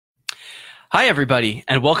Hi, everybody,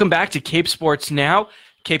 and welcome back to Cape Sports Now,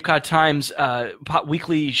 Cape Cod Times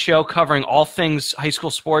weekly show covering all things high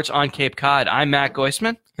school sports on Cape Cod. I'm Matt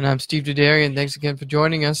Goisman. And I'm Steve Dudarian. Thanks again for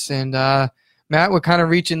joining us. And Matt, we're kind of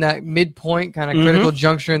reaching that midpoint, kind of critical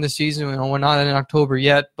juncture in the season. We're not in October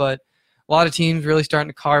yet, but a lot of teams really starting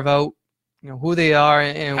to carve out who they are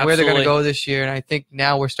and where they're going to go this year. And I think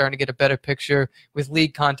now we're starting to get a better picture with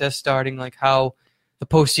league contests starting, like how the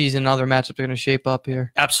postseason and other matchups are going to shape up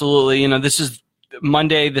here. Absolutely. This is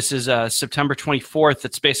Monday. This is September 24th.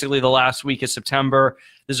 It's basically the last week of September.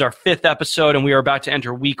 This is our 5th episode, and we are about to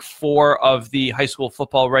enter week 4 of the high school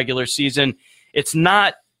football regular season. It's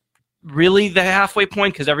not really the halfway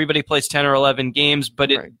point because everybody plays 10 or 11 games, but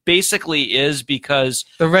it basically is because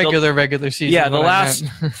the regular season. Yeah, the last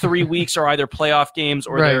 3 weeks are either playoff games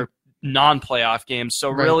or they're non-playoff games. So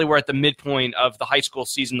really we're at the midpoint of the high school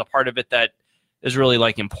season, the part of it that is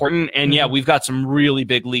really important. And we've got some really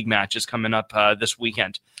big league matches coming up this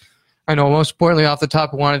weekend. I know. Most importantly, off the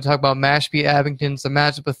top, we wanted to talk about Mashpee Abington. It's a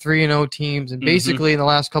matchup of 3-0 teams, and basically in the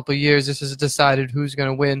last couple of years, this has decided who's going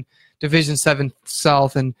to win Division 7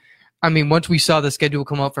 South. And I mean, once we saw the schedule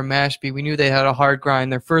come up for Mashpee, we knew they had a hard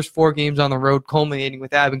grind. Their first 4 games on the road, culminating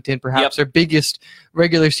with Abington, perhaps their biggest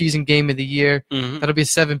regular season game of the year. That'll be a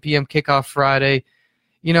 7 p.m. kickoff Friday.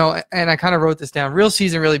 And I kind of wrote this down. Real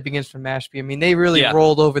season really begins for Mashpee. I mean, they really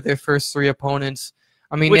rolled over their first 3 opponents.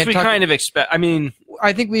 I mean, which we kind of expect.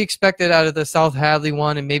 I think we expected out of the South Hadley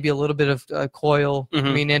one and maybe a little bit of Coyle. I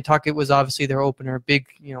mean, Nantucket was obviously their opener, big,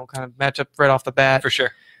 kind of matchup right off the bat. For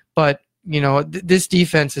sure. But, this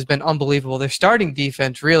defense has been unbelievable. Their starting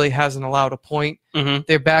defense really hasn't allowed a point.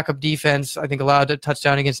 Their backup defense, I think, allowed a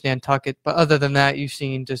touchdown against Nantucket. But other than that, you've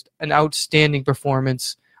seen just an outstanding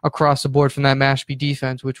performance across the board from that Mashpee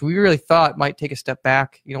defense, which we really thought might take a step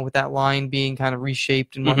back, with that line being kind of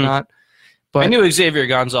reshaped and whatnot. But I knew Xavier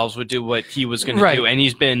Gonzalez would do what he was going to do, and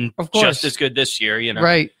he's been just as good this year,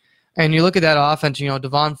 Right. And you look at that offense,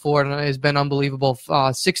 Devon Ford has been unbelievable.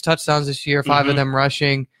 6 touchdowns this year, 5 of them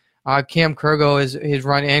rushing. Cam Kurgo has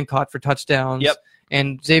run and caught for touchdowns.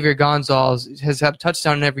 And Xavier Gonzalez has had a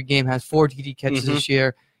touchdown in every game, has 4 TD catches this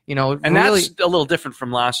year. And really, that's a little different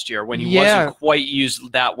from last year when he wasn't quite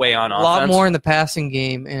used that way on offense. A lot more in the passing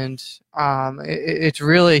game, and it's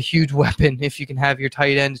really a huge weapon if you can have your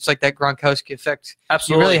tight end. It's like that Gronkowski effect.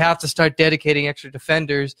 Absolutely. You really have to start dedicating extra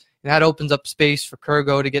defenders, and that opens up space for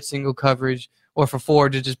Kurgo to get single coverage or for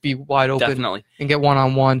Ford to just be wide open and get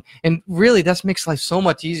one-on-one. And really, that makes life so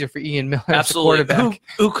much easier for Ian Miller as a quarterback.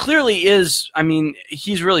 Who clearly is,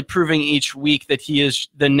 he's really proving each week that he is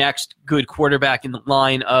the next good quarterback in the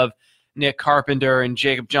line of Nick Carpenter and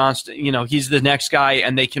Jacob Johnston. He's the next guy,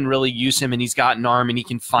 and they can really use him, and he's got an arm, and he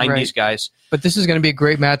can find these guys. But this is going to be a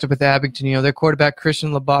great matchup with Abington. Their quarterback,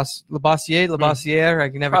 Christian Labossiere, I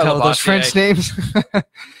can never tell those French names.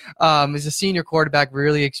 Is a senior quarterback,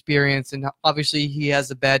 really experienced, and obviously he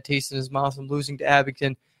has a bad taste in his mouth from losing to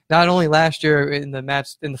Abington. Not only last year in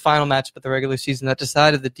the final match, but the regular season that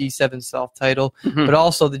decided the D7 South title, but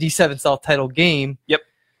also the D7 South title game.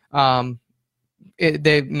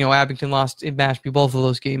 Abington lost in Mashpee both of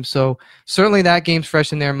those games. So certainly that game's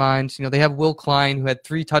fresh in their minds. They have Will Klein, who had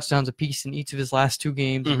 3 touchdowns apiece in each of his last 2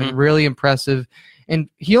 games. Been really impressive. And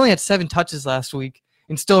he only had 7 touches last week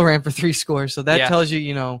and still ran for 3 scores. So that tells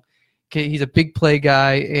you, he's a big play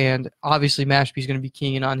guy, and obviously Mashpee's going to be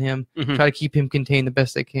keying on him, try to keep him contained the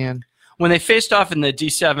best they can. When they faced off in the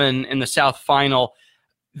D7 in the South Final,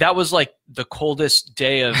 that was like the coldest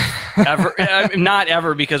day of ever. Not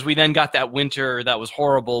ever, because we then got that winter that was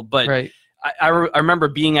horrible. But I remember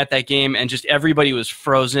being at that game, and just everybody was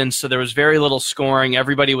frozen. So there was very little scoring.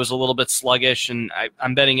 Everybody was a little bit sluggish, and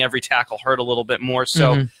I'm betting every tackle hurt a little bit more.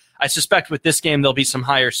 So I suspect with this game there'll be some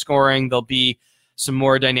higher scoring. There'll be some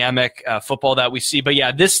more dynamic football that we see. But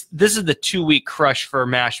this is the 2-week crush for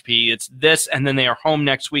Mashpee. It's this, and then they are home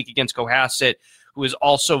next week against Cohasset, who is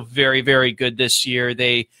also very, very good this year.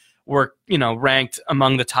 They were, ranked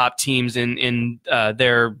among the top teams in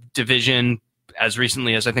their division as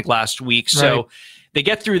recently as I think last week. So they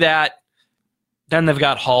get through that. Then they've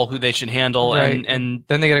got Hull, who they should handle, and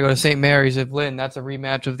then they got to go to St. Mary's of Lynn. That's a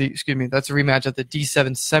rematch of the D7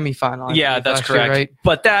 semifinal. Yeah, that's correct. Year, right?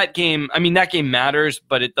 But that game, that game matters,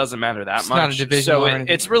 but it doesn't matter that much. Not a division. So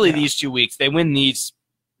it's really these 2 weeks. They win these,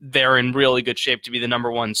 they're in really good shape to be the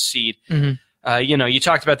number 1 seed. You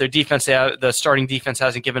talked about their defense. The starting defense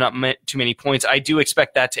hasn't given up too many points. I do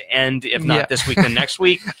expect that to end, if not this week, then next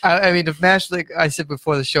week. If Mashpee, like I said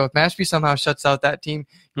before the show, if Mashpee somehow shuts out that team,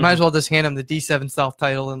 you might as well just hand them the D7 South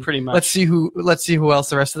title, and pretty much. Let's see who else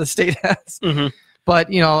the rest of the state has. But,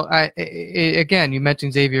 again, you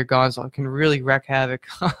mentioned Xavier Gonzalez can really wreak havoc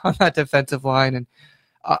on that defensive line. And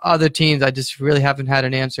other teams, I just really haven't had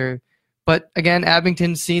an answer. But, again,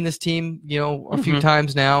 Abington's seen this team, a few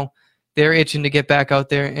times now. They're itching to get back out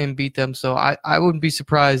there and beat them. So I wouldn't be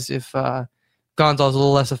surprised if Gonzalez is a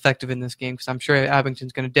little less effective in this game, because I'm sure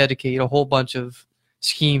Abington's going to dedicate a whole bunch of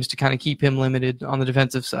schemes to kind of keep him limited on the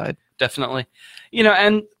defensive side. Definitely.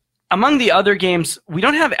 And among the other games, we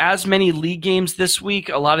don't have as many league games this week.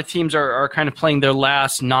 A lot of teams are kind of playing their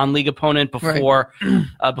last non-league opponent before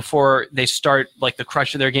before they start like the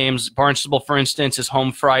crush of their games. Barnstable, for instance, is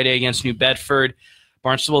home Friday against New Bedford.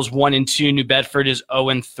 Barnstable is 1-2. New Bedford is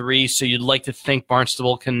 0-3. So you'd like to think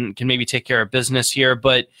Barnstable can maybe take care of business here,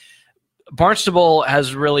 but Barnstable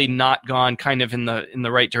has really not gone kind of in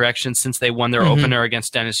the right direction since they won their opener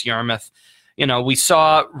against Dennis Yarmouth. We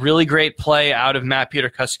saw really great play out of Matt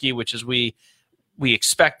Peterkuski, which is we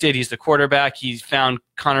expected. He's the quarterback. He found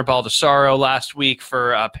Connor Baldessaro last week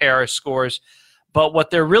for a pair of scores. But what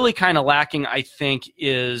they're really kind of lacking, I think,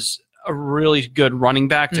 is a really good running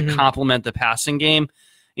back to complement the passing game.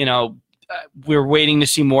 We're waiting to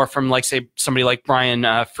see more from, like, say, somebody like Brian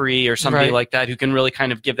Free or somebody like that who can really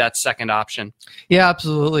kind of give that second option. Yeah,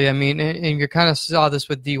 absolutely. I mean, and you kind of saw this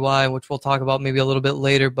with DY, which we'll talk about maybe a little bit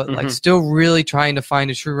later, but like still really trying to find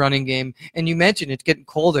a true running game. And you mentioned it's getting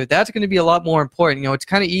colder. That's going to be a lot more important. It's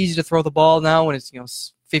kind of easy to throw the ball now when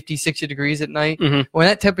it's 50, 60 degrees at night. When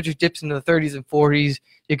that temperature dips into the 30s and 40s,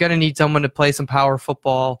 you're going to need someone to play some power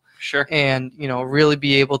football. Sure. And, really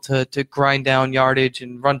be able to grind down yardage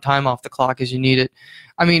and run time off the clock as you need it.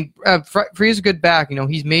 I mean, Free is a good back.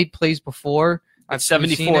 He's made plays before.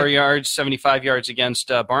 74 yards, 75 yards against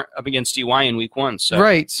DY in week 1. So.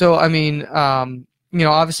 Right. So, I mean,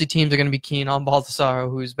 obviously teams are going to be keen on Baltasaro,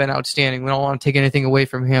 who's been outstanding. We don't want to take anything away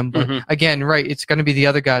from him. But, again, it's going to be the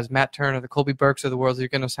other guys, Matt Turner, the Colby Burks of the world, that are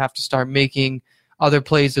going to have to start making other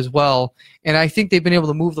plays as well. And I think they've been able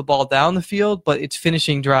to move the ball down the field, but it's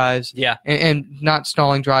finishing drives and not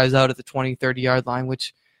stalling drives out at the 20, 30-yard line,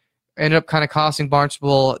 which ended up kind of costing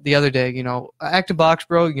Barnstable the other day. Acton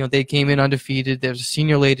Boxborough, they came in undefeated. There's a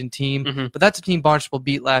senior-laden team, but that's a team Barnstable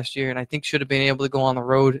beat last year, and I think should have been able to go on the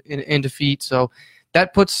road and defeat. So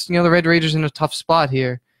that puts, the Red Raiders in a tough spot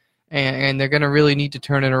here. And they're going to really need to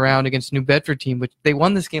turn it around against New Bedford team, which they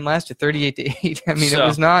won this game last year 38-8. I mean, it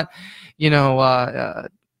was not,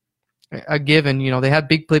 a given. They had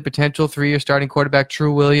big play potential. 3-year starting quarterback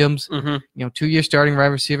True Williams. 2-year starting wide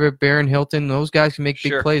receiver Baron Hilton. Those guys can make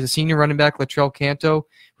big plays. A senior running back Latrell Canto,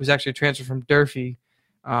 who's actually a transfer from Durfee.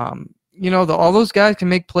 All those guys can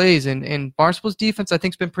make plays, and Barnstable's defense I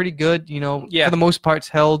think's been pretty good. For the most part, it's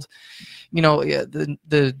held.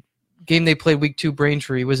 The game they played week 2,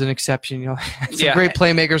 Braintree, was an exception. Some great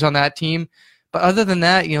playmakers on that team, but other than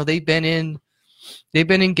that, they've been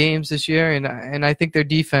in games this year, and I think their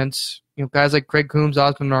defense, guys like Craig Coombs,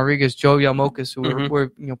 Osmond Rodriguez, Joe Yalmokas, who we're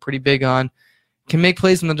pretty big on, can make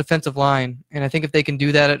plays on the defensive line. And I think if they can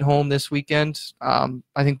do that at home this weekend, I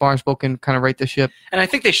think Barnstable can kind of right the ship. And I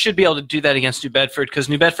think they should be able to do that against New Bedford, because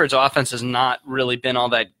New Bedford's offense has not really been all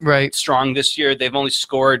that strong this year. They've only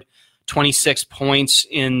scored 26 points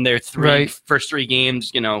in their first 3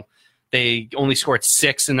 games. They only scored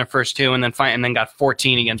 6 in their first 2, and then got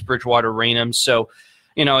 14 against Bridgewater Raynham. So,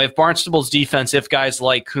 if Barnstable's defense, if guys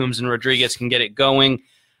like Coombs and Rodriguez can get it going,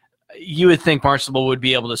 you would think Barnstable would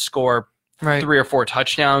be able to score 3 or 4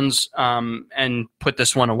 touchdowns and put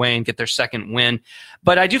this one away and get their second win.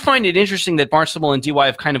 But I do find it interesting that Barnstable and DY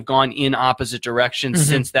have kind of gone in opposite directions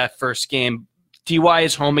since that first game. DY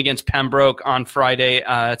is home against Pembroke on Friday.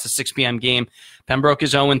 It's a 6 p.m. game. Pembroke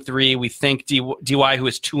is 0-3. We think DY, who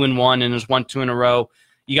is 2-1 and has won 2 in a row,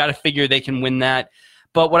 you got to figure they can win that.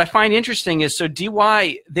 But what I find interesting is, so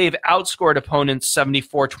DY, they've outscored opponents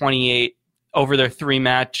 74-28 over their 3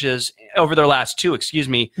 matches, over their last 2,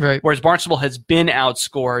 whereas Barnstable has been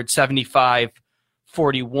outscored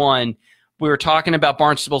 75-41. We were talking about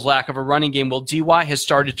Barnstable's lack of a running game. Well, DY has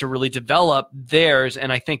started to really develop theirs,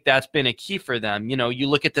 and I think that's been a key for them. You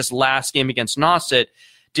look at this last game against Nauset,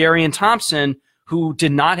 Darian Thompson, who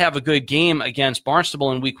did not have a good game against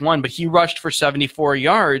Barnstable in week 1, but he rushed for 74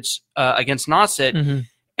 yards against Nauset,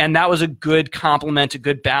 and that was a good complement, a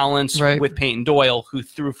good balance with Peyton Doyle, who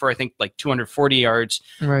threw for, I think, like 240 yards.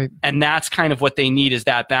 And that's kind of what they need, is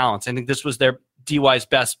that balance. I think this was their DY's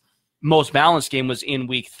most balanced game was in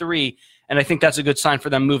week 3. And I think that's a good sign for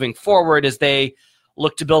them moving forward as they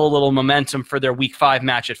look to build a little momentum for their Week 5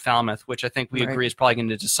 match at Falmouth, which I think we agree is probably going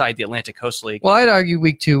to decide the Atlantic Coast League. Well, I'd argue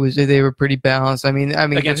Week 2 was they were pretty balanced. I mean,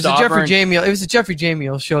 it was a Jeffrey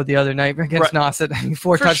Jamiel show the other night against Nauset. I mean,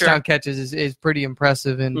 4 touchdown catches is pretty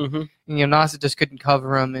impressive, and Nauset just couldn't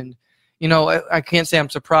cover him. And I can't say I'm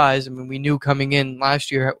surprised. I mean, we knew coming in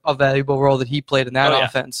last year a valuable role that he played in that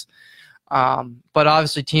offense. But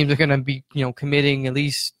obviously, teams are going to be committing at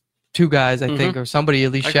least 2 guys, I think, or somebody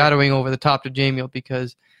at least shadowing over the top to Jamiel,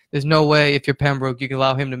 because there's no way if you're Pembroke you can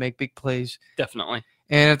allow him to make big plays. Definitely.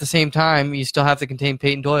 And at the same time, you still have to contain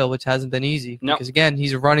Peyton Doyle, which hasn't been easy. Because, again,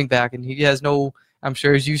 he's a running back, and he has no – I'm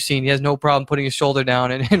sure as you've seen, he has no problem putting his shoulder down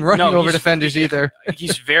and running over defenders either.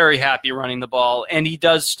 He's very happy running the ball, and he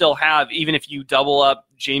does still have – even if you double up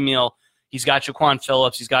Jamiel, he's got Jaquan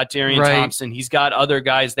Phillips, he's got Darian Thompson, he's got other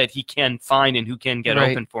guys that he can find and who can get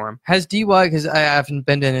open for him. Has DY, because I haven't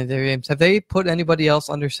been to any of their games, have they put anybody else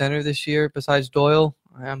under center this year besides Doyle?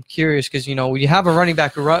 I'm curious because, when you have a running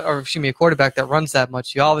back a quarterback that runs that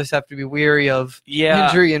much, you always have to be wary of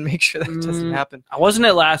injury and make sure that doesn't happen. I wasn't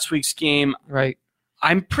at last week's game. Right.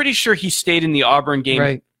 I'm pretty sure he stayed in the Auburn game.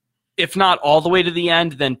 Right. If not all the way to the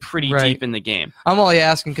end, then pretty deep in the game. I'm only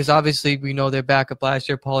asking because obviously we know their backup last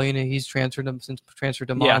year, Paulina. He's transferred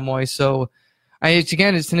to Monomoy. So it's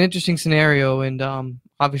an interesting scenario, and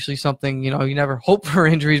obviously something you never hope for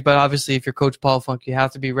injuries, but obviously if you're Coach Paul Funk, you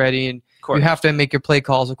have to be ready and you have to make your play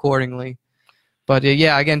calls accordingly. But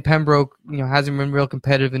again, Pembroke hasn't been real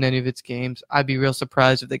competitive in any of its games. I'd be real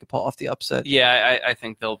surprised if they could pull off the upset. Yeah, I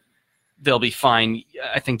think they'll be fine.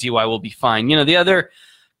 I think DY will be fine. The other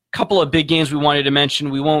couple of big games we wanted to mention.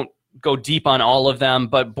 We won't go deep on all of them,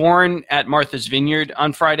 but Bourne at Martha's Vineyard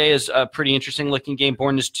on Friday is a pretty interesting looking game.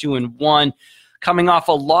 Bourne is 2-1, coming off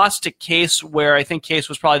a loss to Case, where I think Case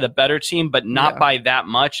was probably the better team, but not by that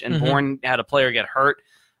much. And Bourne had a player get hurt,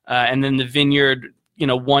 and then the Vineyard,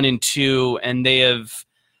 1-2, and they have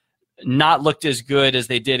not looked as good as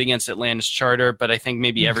they did against Atlantis Charter. But I think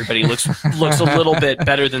maybe everybody looks a little bit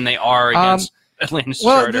better than they are against.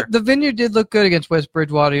 Well, the Vineyard did look good against West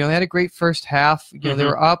Bridgewater. They had a great first half. They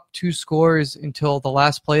were up 2 scores until the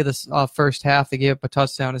last play of the first half. They gave up a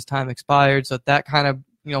touchdown as time expired, so that kind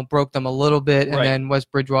of broke them a little bit. And then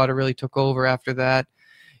West Bridgewater really took over after that.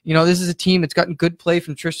 This is a team that's gotten good play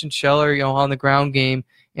from Tristan Scheller, on the ground game,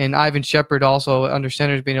 and Ivan Shepard also under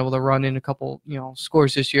center has been able to run in a couple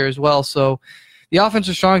scores this year as well. So the offense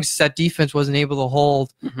was strong, that defense wasn't able to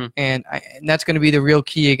hold, and that's going to be the real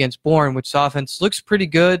key against Bourne, which the offense looks pretty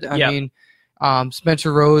good. I mean,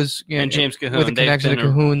 Spencer Rose and James Cahoon, with the connection to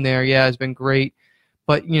Cahoon there, has been great.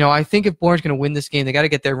 But I think if Bourne's going to win this game, they got to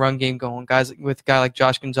get their run game going. Guys with a guy like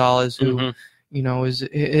Josh Gonzalez, who is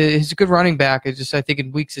a good running back. It's just I think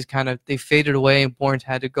in weeks they faded away, and Bourne's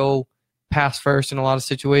had to go pass first in a lot of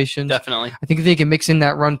situations. Definitely, I think if they can mix in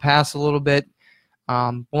that run pass a little bit.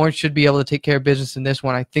 Bourne should be able to take care of business in this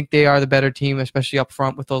one. I think they are the better team, especially up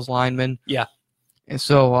front with those linemen. Yeah. And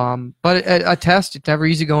so, but a test, it's never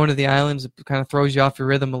easy going to the islands. It kind of throws you off your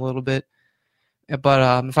rhythm a little bit.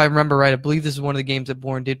 But if I remember right, I believe this is one of the games that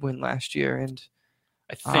Bourne did win last year. And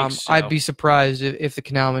I think so. I'd be surprised if the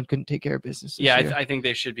Canalmen couldn't take care of business this year. I think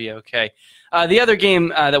they should be okay. The other game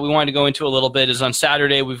that we wanted to go into a little bit is on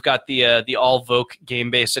Saturday. We've got the all-Voc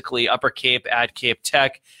game, basically, Upper Cape at Cape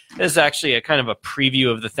Tech. This is actually a kind of a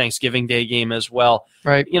preview of the Thanksgiving Day game as well.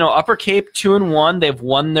 Right. Upper Cape 2-1. They've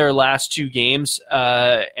won their last 2 games,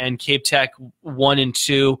 and Cape Tech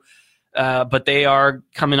 1-2. But they are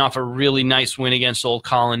coming off a really nice win against Old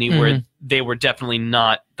Colony, where they were definitely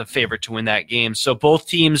not the favorite to win that game. So both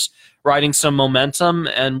teams riding some momentum,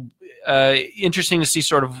 and interesting to see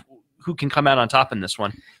sort of who can come out on top in this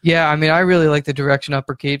one. Yeah, I mean, I really like the direction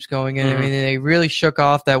Upper Cape's going in. I mean, they really shook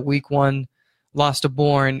off that Week 1 loss to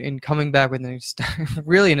Bourne and coming back with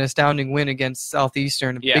really an astounding win against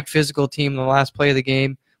Southeastern, a big physical team in the last play of the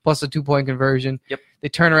game, plus a 2-point conversion. Yep. They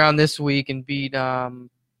turn around this week and beat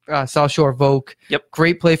South Shore Voc. Yep.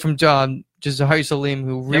 Great play from Jazahir Salim,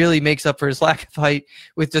 who really makes up for his lack of height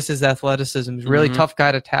with just his athleticism. He's a really tough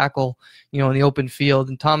guy to tackle, in the open field.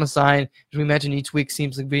 And Thomas Zine, as we mentioned each week,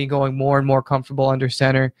 seems to be going more and more comfortable under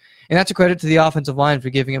center. And that's a credit to the offensive line for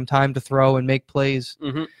giving him time to throw and make plays.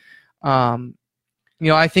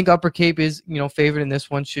 I think Upper Cape is, favored in this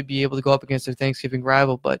one, should be able to go up against their Thanksgiving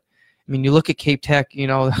rival. But, I mean, you look at Cape Tech,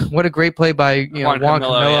 what a great play by, Juan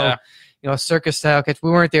Camillo. A circus-style catch.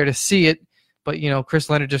 We weren't there to see it, but, Chris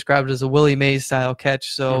Leonard described it as a Willie Mays-style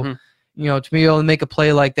catch. So, to be able to make a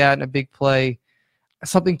play like that and a big play,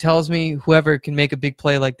 something tells me whoever can make a big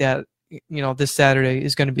play like that, this Saturday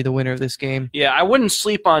is going to be the winner of this game. Yeah, I wouldn't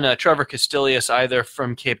sleep on Trevor Castillius either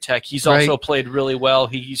from Cape Tech. He's also played really well.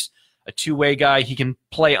 He's a two-way guy. He can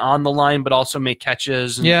play on the line, but also make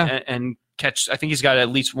catches and catch. I think he's got at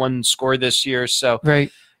least one score this year. So,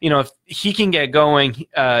 if he can get going,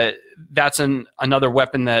 that's another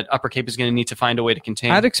weapon that Upper Cape is going to need to find a way to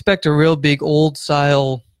contain. I'd expect a real big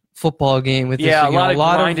old-style football game with this, a lot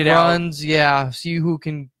of runs. See who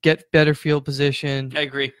can get better field position. I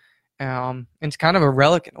agree. And it's kind of a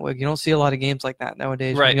relic in a way. You don't see a lot of games like that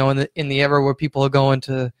nowadays. Right. In the era where people are going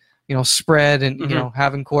to spread and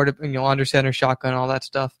having quarter under center shotgun, all that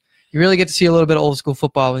stuff. You really get to see a little bit of old school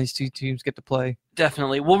football when these two teams get to play.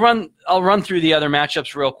 Definitely. I'll run through the other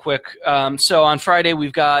matchups real quick. So on Friday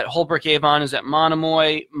we've got Holbrook Avon is at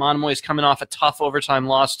Monomoy. Monomoy is coming off a tough overtime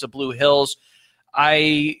loss to Blue Hills.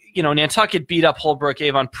 Nantucket beat up Holbrook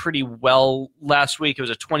Avon pretty well last week. It was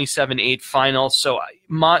a 27-8 final. So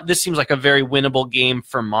this seems like a very winnable game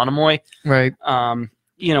for Monomoy. Right.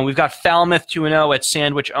 We've got Falmouth 2-0 at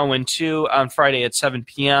Sandwich 0-2 on Friday at 7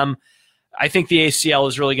 p.m. I think the ACL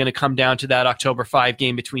is really going to come down to that October 5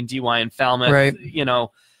 game between DY and Falmouth. Right.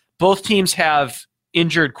 Both teams have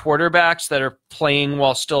injured quarterbacks that are playing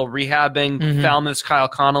while still rehabbing. Falmouth's Kyle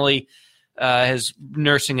Connolly is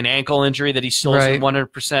nursing an ankle injury that he still isn't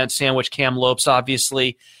 100%. Sandwich Cam Lopes,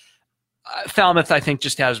 obviously. Falmouth, I think,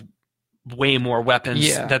 just has way more weapons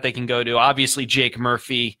that they can go to. Obviously, Jake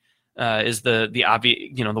Murphy is the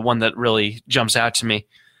obvious, the one that really jumps out to me.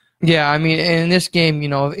 Yeah, I mean, in this game,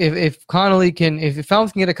 if Connolly if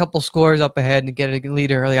Falmouth can get a couple scores up ahead and get a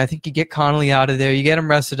lead early, I think you get Connolly out of there, you get him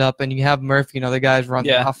rested up, and you have Murphy, the guys run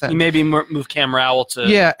the offense. You maybe move Cam Rowell to...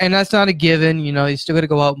 Yeah, and that's not a given. You still got to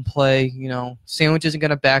go out and play. Sandwich isn't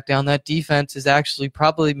going to back down. That defense has actually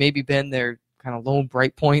probably maybe been their kind of lone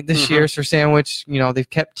bright point this year for Sandwich. They've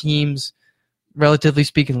kept teams, relatively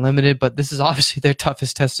speaking, limited, but this is obviously their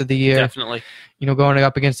toughest test of the year. Definitely. Going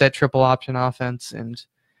up against that triple option offense, and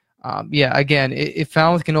again, if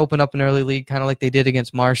Falmouth can open up an early lead, kind of like they did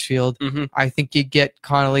against Marshfield, I think you get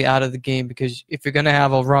Connolly out of the game, because if you're going to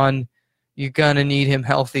have a run, you're going to need him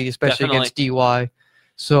healthy, especially against DY.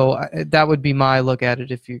 So that would be my look at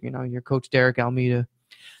it if you're Coach Derek Almeida.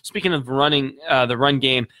 Speaking of running the run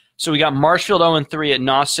game, so we got Marshfield 0-3 at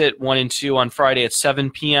Nauset 1-2 on Friday at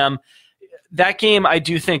 7 p.m. That game, I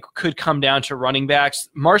do think, could come down to running backs.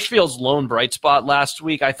 Marshfield's lone bright spot last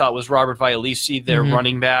week, I thought, was Robert Vialisi, their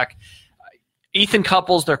running back. Ethan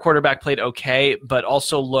Couples, their quarterback, played okay, but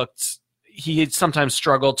also he had sometimes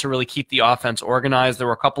struggled to really keep the offense organized. There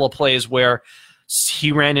were a couple of plays where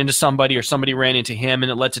he ran into somebody or somebody ran into him,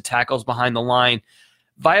 and it led to tackles behind the line.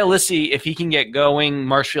 Vialisi, if he can get going,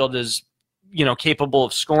 Marshfield is, capable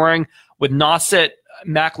of scoring. With Nauset,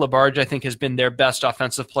 Mac Labarge, I think, has been their best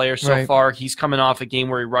offensive player so far. He's coming off a game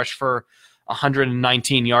where he rushed for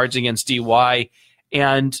 119 yards against DY.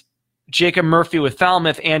 And Jacob Murphy with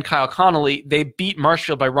Falmouth and Kyle Connolly, they beat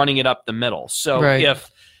Marshfield by running it up the middle. So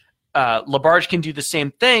if Labarge can do the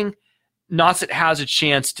same thing, Nauset has a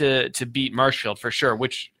chance to beat Marshfield for sure,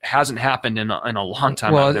 which hasn't happened in a long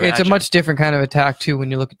time. Well, it's a much different kind of attack, too, when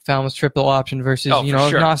you look at Falmouth's triple option versus,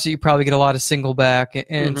 Nauset, you probably get a lot of single back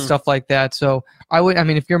and stuff like that. So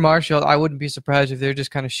if you're Marshfield, I wouldn't be surprised if they're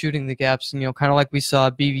just kind of shooting the gaps, and, kind of like we saw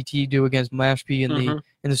BVT do against Mashpee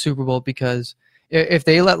in the Super Bowl, because if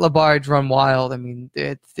they let Labarge run wild,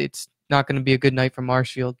 it's not going to be a good night for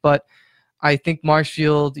Marshfield. But I think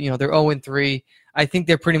Marshfield, they're 0-3. I think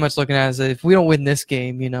they're pretty much looking at it as if we don't win this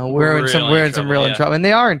game, we're in some real trouble, and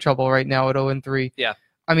they are in trouble right now at 0-3. Yeah.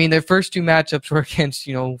 Their first two matchups were against,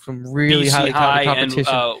 from really highly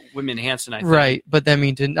competition. And Women Hanson, I think. Right, but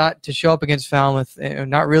to show up against Falmouth, and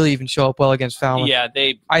not really even show up well against Falmouth. Yeah,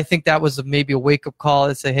 I think that was maybe a wake up call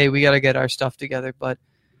to say, hey, we got to get our stuff together. But,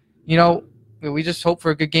 we just hope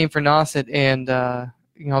for a good game for Nauset, and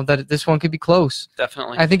that this one could be close.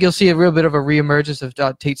 Definitely. I think you'll see a real bit of a reemergence of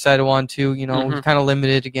Tate Sidewan too. Kind of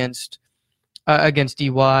limited against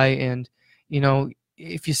DY, and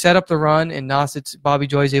if you set up the run and Nauset's Bobby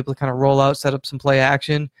Joy is able to kind of roll out, set up some play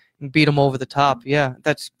action, and beat them over the top,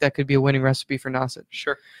 that could be a winning recipe for Nauset.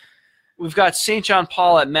 Sure. We've got St. John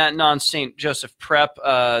Paul at Matignon St. Joseph Prep.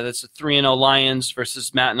 That's a 3-0 Lions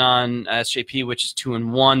versus Matignon SJP, which is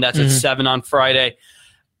 2-1. That's at 7 on Friday.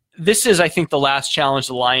 This is, I think, the last challenge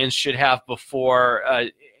the Lions should have before,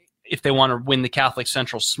 if they want to win the Catholic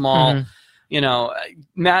Central Small.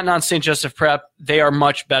 Matignon St. Joseph Prep, they are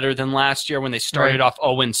much better than last year when they started off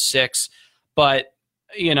 0-6. But,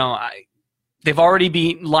 Lions have already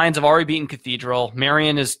beaten Cathedral.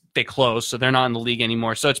 Marion they closed, so they're not in the league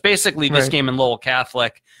anymore. So it's basically this game in Lowell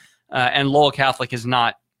Catholic, and Lowell Catholic is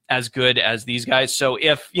not as good as these guys. So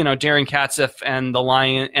if, Darren Katzif and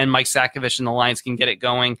Mike Sakovich and the Lions can get it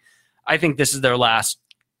going, I think this is their last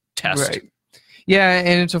test. Right. Yeah,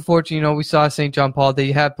 and it's unfortunate. We saw St. John Paul.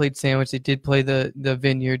 They have played Sandwich. They did play the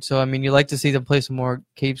Vineyard. So, I mean, you like to see them play some more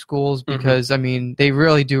Cape schools because, I mean, they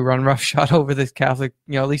really do run roughshod over the Catholic,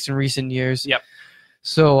 at least in recent years. Yep.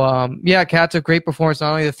 So, Cats a great performance.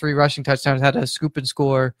 Not only the 3 rushing touchdowns, had a scoop and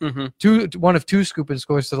score, one of 2 scoop and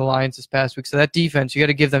scores to the Lions this past week. So that defense, you got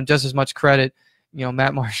to give them just as much credit.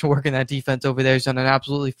 Matt Marshall working that defense over there has done an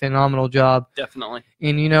absolutely phenomenal job. Definitely.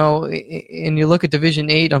 And, and you look at Division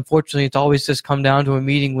 8, unfortunately, it's always just come down to a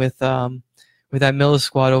meeting with that Millis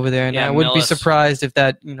squad over there. And I wouldn't be surprised if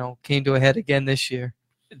that, came to a head again this year.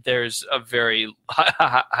 There's a very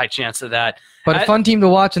high chance of that. But a fun team to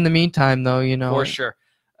watch in the meantime, though, For sure.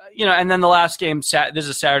 And then the last game, this is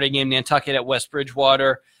a Saturday game, Nantucket at West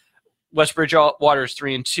Bridgewater. West Bridgewater is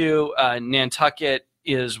 3-2. Nantucket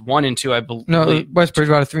is 1-2, I believe. No, West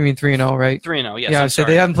Bridgewater 3-0, right? 3-0, yes. Yeah, so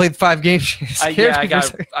they haven't played 5 games. I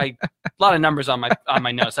got a lot of numbers on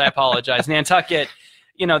my notes. I apologize. Nantucket,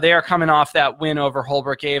 they are coming off that win over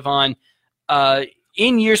Holbrook Avon.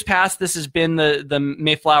 In years past, this has been the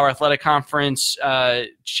Mayflower Athletic Conference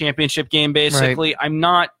championship game, basically. Right. I'm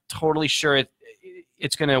not totally sure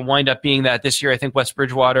it's going to wind up being that this year. I think West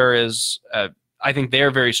Bridgewater is I think they're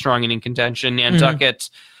very strong and in contention. Nantucket,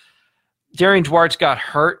 Darian Duarte's got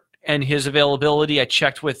hurt, and his availability, I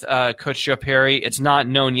checked with Coach Joe Perry. It's not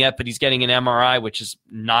known yet, but he's getting an MRI, which is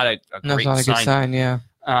not a great sign. That's not a good sign, yeah.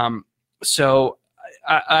 So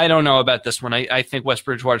I don't know about this one. I think West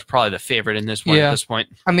Bridgewater's probably the favorite in this one at this point.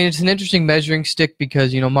 I mean, it's an interesting measuring stick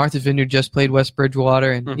because, Martha's Vineyard just played West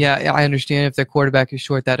Bridgewater, and I understand if their quarterback is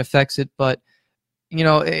short, that affects it, but,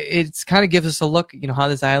 it's kind of gives us a look, how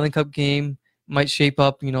this Island Cup game might shape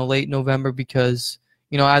up, late November because,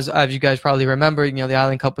 as you guys probably remember, the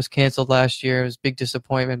Island Cup was canceled last year. It was a big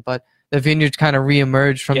disappointment, but the Vineyards kind of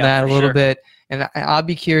reemerged from that a little bit. And I'll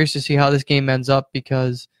be curious to see how this game ends up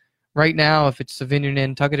because right now, if it's the Vineyard and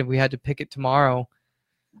Nantucket, if we had to pick it tomorrow,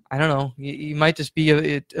 I don't know. You might just be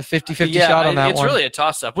a 50-50 shot on that one. It's really a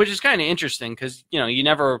toss-up, which is kind of interesting because,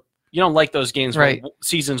 you don't like those games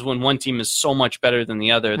seasons when one team is so much better than the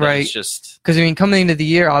other. It's just because coming into the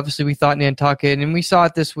year, obviously we thought Nantucket, and we saw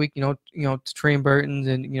it this week. Trey Burton's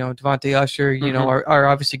and Devontae Usher, are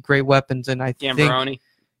obviously great weapons, and I Gambaroni.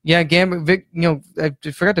 I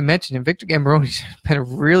forgot to mention him. Victor Gambaroni's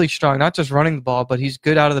been really strong, not just running the ball, but he's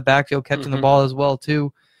good out of the backfield, catching the ball as well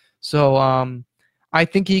too. So I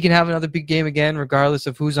think he can have another big game again, regardless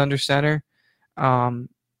of who's under center.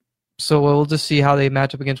 So we'll just see how they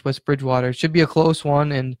match up against West Bridgewater. It should be a close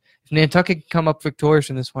one, and if Nantucket can come up victorious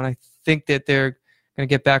in this one, I think that they're going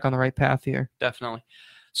to get back on the right path here. Definitely.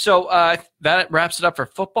 So that wraps it up for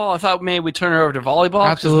football. I thought maybe we'd turn it over to volleyball.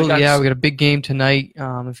 Absolutely, we got a big game tonight,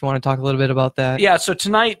 if you want to talk a little bit about that. Yeah, so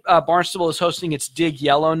tonight Barnstable is hosting its Dig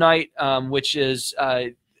Yellow Night, which is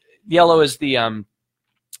yellow is the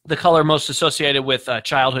color most associated with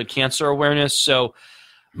childhood cancer awareness. So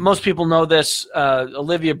most people know this.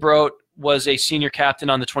 Olivia Brote was a senior captain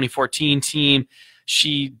on the 2014 team.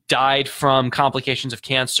 She died from complications of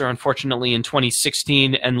cancer, unfortunately, in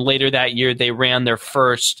 2016. And later that year, they ran their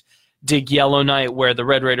first Dig Yellow Night where the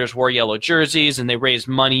Red Raiders wore yellow jerseys, and they raised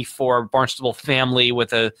money for a Barnstable family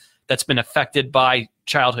that's been affected by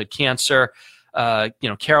childhood cancer.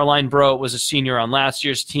 Caroline Brote was a senior on last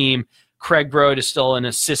year's team. Craig Brote is still an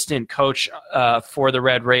assistant coach for the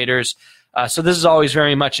Red Raiders. So this is always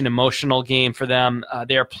very much an emotional game for them.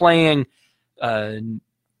 They are playing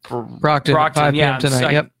Brockton 5 p.m.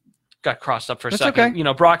 tonight. Yep. Got crossed up for a second.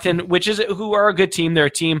 Okay. Brockton, who are a good team. They're a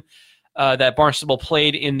team that Barnstable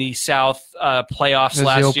played in the South playoffs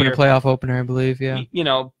last year. Playoff opener, I believe. Yeah.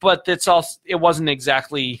 But it wasn't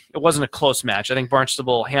a close match. I think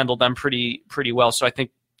Barnstable handled them pretty well. So I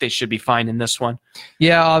think they should be fine in this one.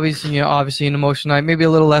 Yeah, obviously an emotional night. Maybe a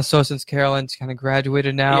little less so since Carolyn's kind of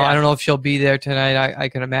graduated now. Yeah. I don't know if she'll be there tonight. I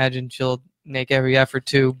can imagine she'll make every effort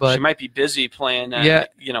to, but she might be busy playing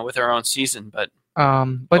with her own season, but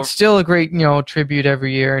still a great tribute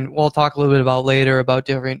every year, and we'll talk a little bit about later about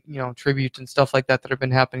different tributes and stuff like that have been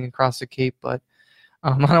happening across the Cape. But I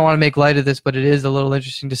don't want to make light of this, but it is a little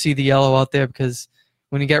interesting to see the yellow out there because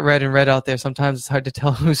when you get red and red out there, sometimes it's hard to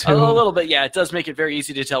tell who's who. A little bit, yeah. It does make it very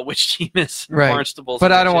easy to tell which team is Barnstable's.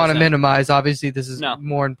 But I don't want to minimize. Obviously, this is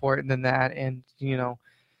more important than that. And,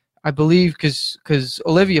 I believe because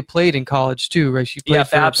Olivia played in college too, right? She played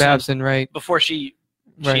for Babson, right? Before she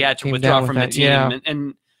had to withdraw from the team. Yeah.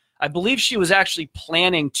 And I believe she was actually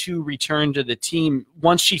planning to return to the team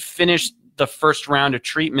once she finished the first round of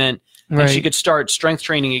treatment and she could start strength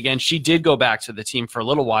training again. She did go back to the team for a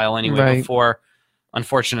little while anyway before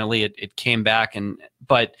unfortunately it came back.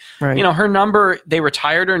 But her number, they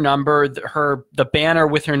retired her number. The banner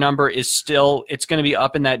with her number is still, it's going to be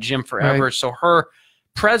up in that gym forever. Right. So her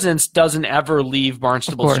presence doesn't ever leave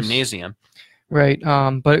Barnstable's gymnasium. Right.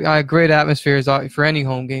 But great atmosphere is for any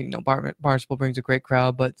home game. Barnstable brings a great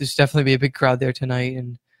crowd, but there's definitely be a big crowd there tonight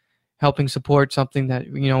and helping support something that,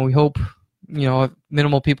 we hope,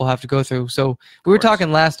 minimal people have to go through. So we were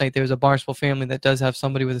talking last night, there was a Barnstable family that does have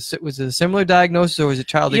somebody was it a similar diagnosis, or was it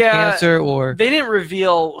childhood cancer? Or they didn't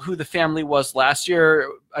reveal who the family was last year,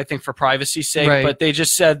 I think for privacy's sake, but they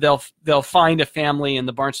just said they'll find a family in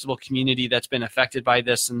the Barnstable community that's been affected by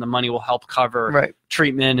this, and the money will help cover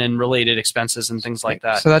treatment and related expenses and things like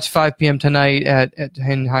that. So that's 5 p.m. tonight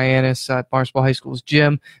in Hyannis at Barnstable High School's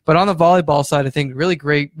gym. But on the volleyball side, I think really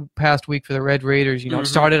great past week for the Red Raiders.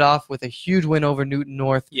 Started off with a huge win over Newton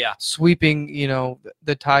North, sweeping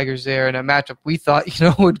the Tigers there in a matchup we thought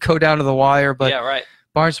would go down to the wire, but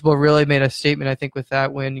Barnstable really made a statement, I think, with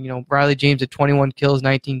that win. Riley James had 21 kills,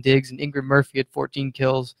 19 digs, and Ingrid Murphy had 14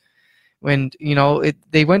 kills. When,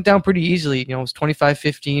 they went down pretty easily. It was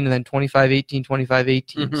 25-15 and then 25-18,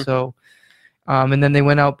 25-18. So, and then they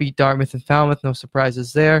went out, beat Dartmouth and Falmouth. No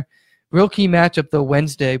surprises there. Real key matchup, though,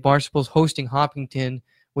 Wednesday. Barnstable's hosting Hopkinton,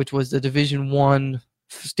 which was the Division I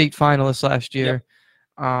state finalist last year.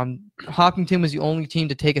 Hopkinton was the only team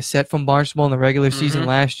to take a set from Barnstable in the regular season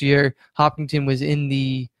last year. Hopkinton was in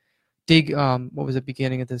the what was the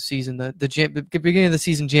beginning of the season? The beginning of the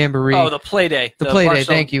season jamboree. Oh, the play day. The play day,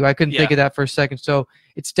 thank you. I couldn't think of that for a second. So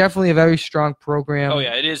it's definitely a very strong program. Oh,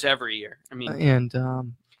 yeah, it is every year. And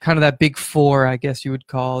kind of that big four, I guess you would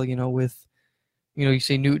call, with, you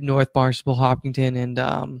say Newton North, Barnstable, Hopkinton,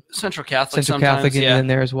 and Central Catholic in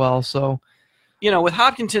there as well. So, with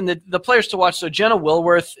Hopkinton, the players to watch, so Jenna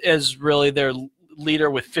Wilworth is really their leader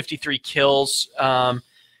with 53 kills.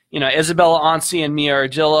 Isabella Onsi and Mia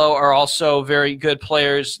Ardillo are also very good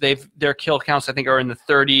players. Their kill counts, I think, are in the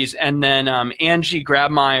 30s. And then Angie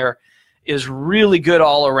Grabmeyer is really good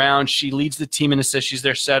all around. She leads the team in assists. She's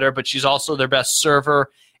their setter, but she's also their best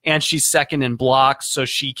server, and she's second in blocks, so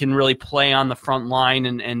she can really play on the front line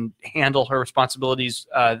and handle her responsibilities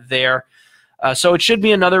there. So it should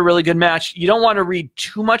be another really good match. You don't want to read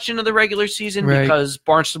too much into the regular season because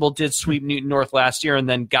Barnstable did sweep Newton North last year and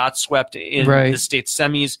then got swept in the state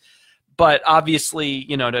semis. But obviously,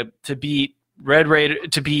 to beat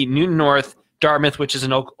to beat Newton North, Dartmouth, which is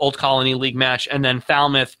an Old Colony League match, and then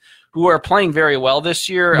Falmouth, who are playing very well this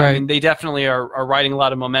year. I mean, they definitely are riding a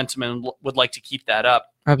lot of momentum and would like to keep that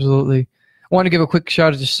up. Absolutely. I want to give a quick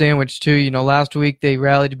shout out to Sandwich, too. Last week they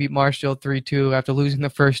rallied to beat Marshall 3-2 after losing the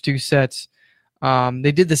first two sets.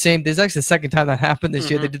 They did the same. This is actually the second time that happened this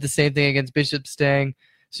year. They did the same thing against Bishop Stang.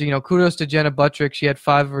 So, kudos to Jenna Buttrick. She had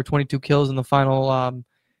 5 of her 22 kills in the final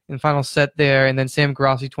set there. And then Sam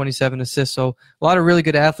Grossi, 27 assists. So a lot of really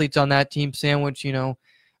good athletes on that team. Sandwich,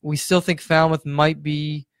 we still think Falmouth might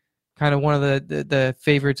be kind of one of the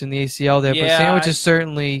favorites in the ACL there. But Sandwich is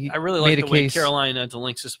certainly I really like the way Carolina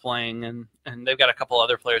DeLinks is playing. And they've got a couple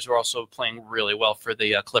other players who are also playing really well for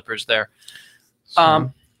the Clippers there.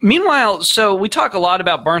 Meanwhile, so we talk a lot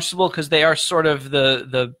about Barnstable because they are sort of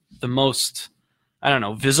the most,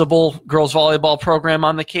 visible girls volleyball program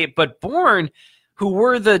on the Cape. But Bourne, who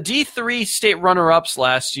were the D3 state runner-ups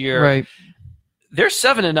last year, they're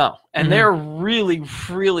 7-0, and they're really,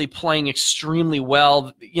 really playing extremely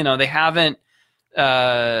well. They haven't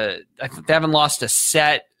lost a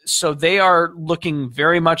set, so they are looking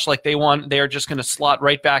very much like they are just going to slot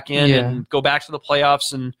right back in and go back to the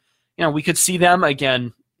playoffs, and we could see them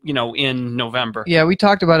again. In November. Yeah, we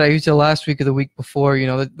talked about it. I used it last week or the week before.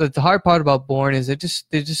 The hard part about Bourne is they're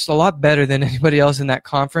just a lot better than anybody else in that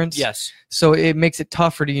conference. Yes. So it makes it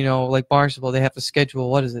tougher to, like Barnstable, they have to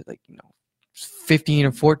schedule, 15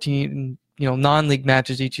 or 14, non-league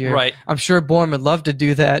matches each year. Right. I'm sure Bourne would love to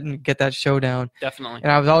do that and get that showdown. Definitely.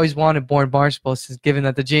 And I've always wanted Bourne Barnstable, given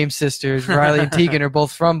that the James sisters, Riley and Tegan, are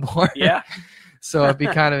both from Bourne. Yeah. So it'd be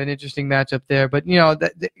kind of an interesting matchup there. But,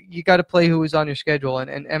 you got to play who is on your schedule.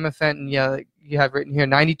 And Emma Fenton, you have written here,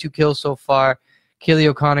 92 kills so far. Kaylee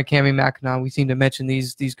O'Connor, Cammie McNaugh. We seem to mention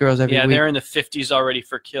these girls every week. Yeah, they're in the 50s already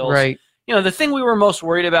for kills. Right. The thing we were most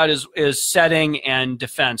worried about is setting and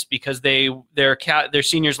defense because their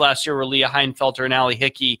seniors last year were Leah Heinfelter and Allie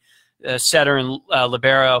Hickey, setter and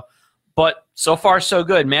libero. But so far, so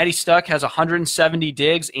good. Maddie Stuck has 170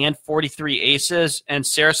 digs and 43 aces, and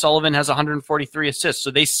Sarah Sullivan has 143 assists.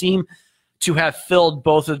 So they seem to have filled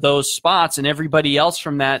both of those spots, and everybody else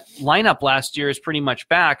from that lineup last year is pretty much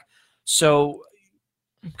back. So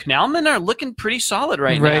Canalmen are looking pretty solid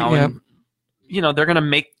right now. Yeah. And, they're going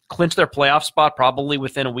to clinch their playoff spot probably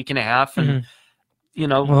within a week and a half. And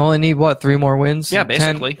We'll only need, 3 more wins? Yeah,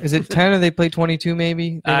 basically. 10, is it 10 or they play 22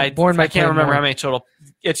 maybe? I can't remember how many total.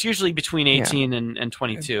 It's usually between 18 and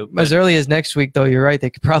 22. But as early as next week, though, you're right. They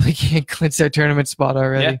probably can't clinch their tournament spot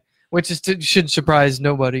already, which should surprise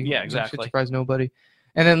nobody. Yeah, exactly. Should surprise nobody.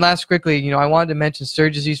 And then last quickly, I wanted to mention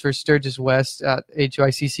Sturgis East versus Sturgis West at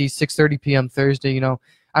HYCC, 6:30 p.m. Thursday.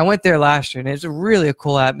 I went there last year, and it's really a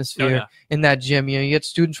cool atmosphere in that gym. You get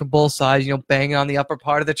students from both sides, banging on the upper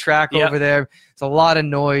part of the track over there. It's a lot of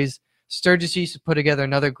noise. Sturgis East put together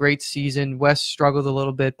another great season. West struggled a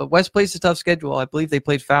little bit, but West plays a tough schedule. I believe they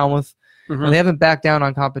played Falmouth. They haven't backed down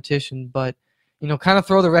on competition, but kind of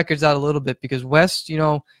throw the records out a little bit because West,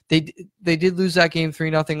 they did lose that game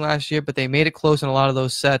 3-0 last year, but they made it close in a lot of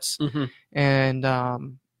those sets. And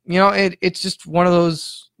it's just one of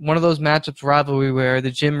those matchups, rivalry, where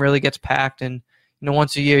the gym really gets packed, and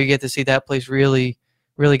once a year you get to see that place really,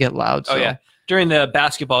 really get loud. So. Oh yeah, during the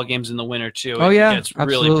basketball games in the winter too. It gets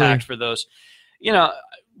really packed for those.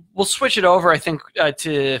 We'll switch it over, I think,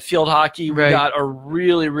 to field hockey. We got a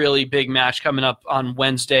really, really big match coming up on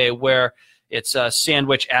Wednesday where it's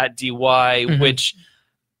Sandwich at DY, which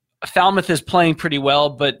Falmouth is playing pretty well,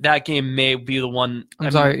 but that game may be the one.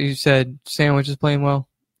 I'm sorry, you said Sandwich is playing well?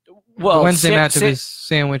 Well, the Wednesday matchup is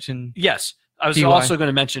Sandwich and yes. I was DY. Also going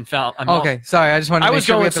to mention Falmouth. Okay, sorry. I just wanted to make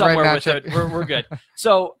sure we have the right matchup. With it. We're good.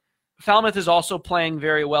 So Falmouth is also playing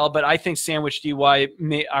very well, but I think Sandwich DY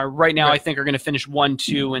right now I think are going to finish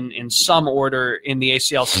 1-2 in some order in the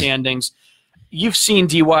ACL standings. You've seen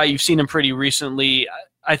DY. You've seen him pretty recently.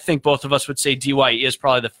 I think both of us would say DY is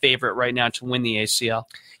probably the favorite right now to win the ACL.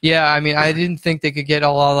 Yeah, I mean, I didn't think they could get a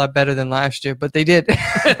lot better than last year, but they did.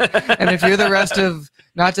 And if you're the rest of,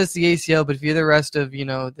 not just the ACL, but if you're the rest of,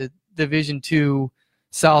 the Division II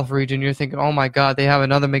South region, you're thinking, oh my God, they have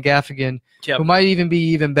another McGaffigan who might even be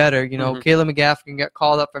even better. Kayla McGaffigan got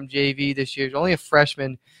called up from JV this year. She's only a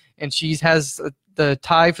freshman, and she has the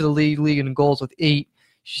tie for the league in goals with 8.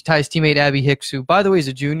 She ties teammate Abby Hicks, who, by the way, is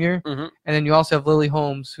a junior. And then you also have Lily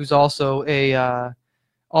Holmes, who's also a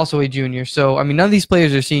junior. So, I mean, none of these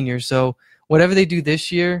players are seniors. So, whatever they do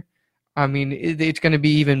this year, I mean, it's going to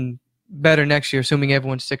be even better next year, assuming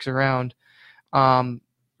everyone sticks around.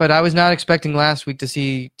 But I was not expecting last week to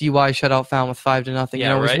see DY shut out Falmouth 5-0.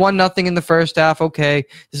 Yeah, it was 1-0 in the first half. Okay,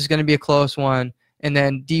 this is going to be a close one. And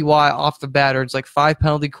then DY off the batter, it's like 5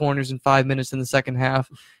 penalty corners in 5 minutes in the second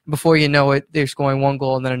half. Before you know it, they're scoring 1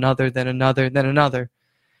 goal and then another, then another, then another.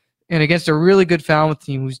 And against a really good Falmouth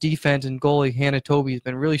team whose defense and goalie, Hannah Toby, has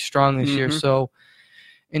been really strong this year. So,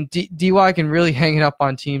 and DY can really hang it up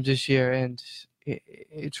on teams this year. And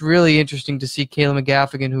it's really interesting to see Kayla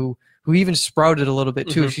McGaffigan, who even sprouted a little bit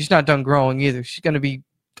too. She's not done growing either. She's going to be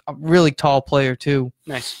a really tall player too.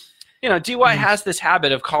 Nice. DY has this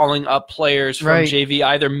habit of calling up players from JV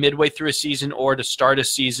either midway through a season or to start a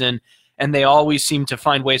season, and they always seem to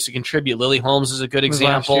find ways to contribute. Lily Holmes is a good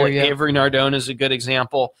example. Avery Nardone is a good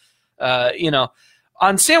example.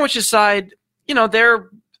 On Sandwich's side, their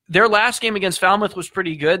last game against Falmouth was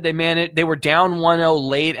pretty good. They were down 1-0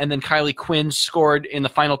 late, and then Kylie Quinn scored in the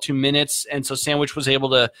final 2 minutes, and so Sandwich was able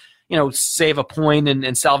to, save a point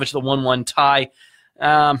and salvage the 1-1 tie.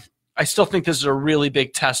 I still think this is a really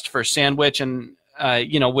big test for Sandwich, and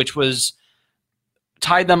which was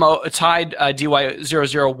tied DY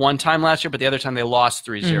 0-0 one time last year, but the other time they lost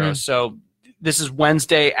 3-0. So this is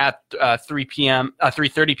Wednesday at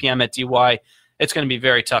 3:30 p.m. at DY. It's going to be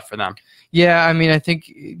very tough for them. Yeah, I mean, I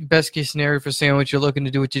think best case scenario for Sandwich, you're looking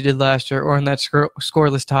to do what you did last year, or in that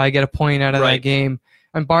scoreless tie, get a point out of that game.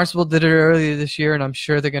 And Barnstable did it earlier this year, and I'm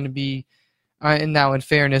sure they're going to be. And now, in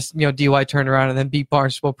fairness, DY turned around and then beat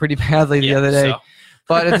Barnstable pretty badly the other day. So.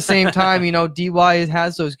 But at the same time, DY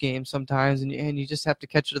has those games sometimes, and you just have to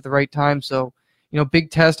catch it at the right time. So,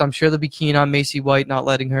 big test. I'm sure they'll be keen on Macy White, not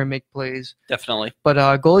letting her make plays. Definitely. But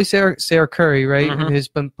goalie Sarah Curry, has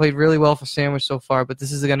been played really well for Sandwich so far, but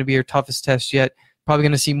this is going to be her toughest test yet. Probably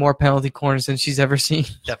going to see more penalty corners than she's ever seen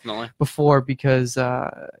before because,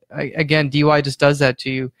 again, DY just does that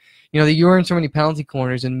to you. You earn so many penalty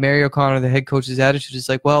corners, and Mary O'Connor, the head coach's attitude is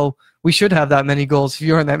like, well, we should have that many goals if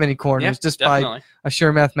you earn that many corners, by a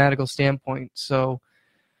sure mathematical standpoint. So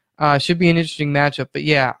it should be an interesting matchup. But,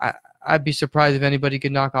 yeah, I'd be surprised if anybody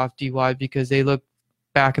could knock off DY because they look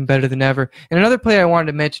back and better than ever. And another player I wanted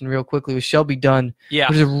to mention real quickly was Shelby Dunn, who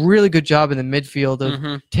does a really good job in the midfield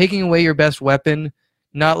of taking away your best weapon,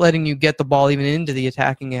 not letting you get the ball even into the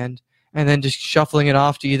attacking end, and then just shuffling it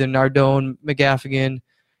off to either Nardone, McGaffigan,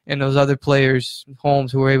 and those other players,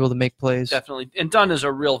 Holmes, who were able to make plays. Definitely. And Dunn is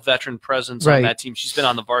a real veteran presence on that team. She's been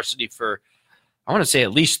on the varsity for I want to say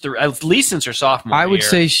at least since her sophomore year. I would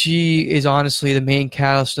say she is honestly the main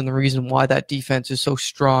catalyst and the reason why that defense is so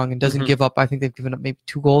strong and doesn't give up. I think they've given up maybe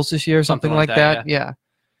 2 goals this year or something like that. Yeah.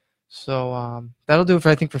 So that'll do it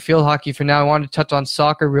for field hockey for now. I wanted to touch on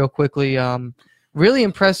soccer real quickly. Really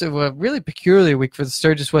impressive, really peculiar week for the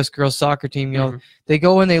Sturgis West girls soccer team. You know, they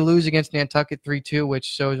go and they lose against Nantucket 3-2, which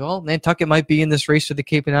shows, well, Nantucket might be in this race for the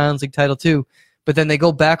Cape and Islands League title too. But then they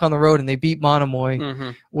go back on the road and they beat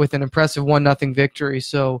Monomoy with an impressive 1-0 victory.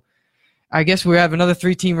 So I guess we have another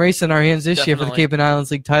 3-team race in our hands this year for the Cape and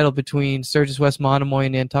Islands League title between Sturgis West, Monomoy,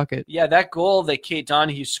 and Nantucket. Yeah, that goal that Kate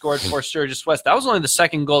Donahue scored for Sturgis West, that was only the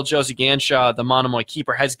second goal Josie Ganshaw, the Monomoy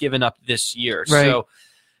keeper, has given up this year. Right. So,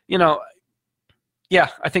 you know, yeah,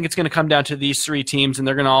 I think it's going to come down to these 3 teams, and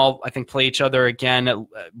they're going to all, I think, play each other again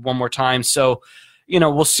one more time. So, you know,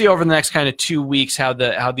 we'll see over the next kind of 2 weeks how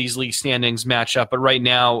these league standings match up. But right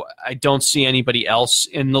now, I don't see anybody else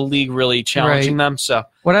in the league really challenging them. So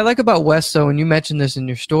what I like about West, though, and you mentioned this in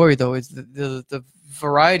your story, though, is the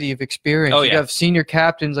variety of experience. You have senior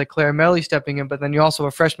captains like Claire Melly stepping in, but then you also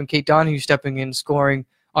have freshman Kate Donahue stepping in, scoring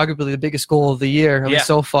arguably the biggest goal of the year, at least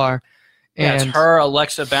so far. Yeah, it's her,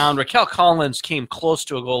 Alexa Bound. Raquel Collins came close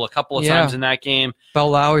to a goal a couple of times in that game.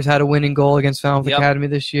 Belle Lowers had a winning goal against Falmouth Academy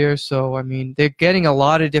this year. So, I mean, they're getting a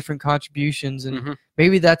lot of different contributions, and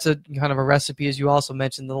maybe that's a kind of a recipe, as you also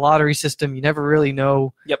mentioned. The lottery system, you never really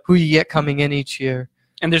know who you get coming in each year.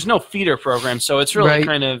 And there's no feeder program, so it's really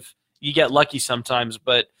kind of you get lucky sometimes.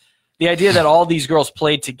 But the idea that all these girls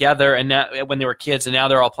played together and when they were kids, and now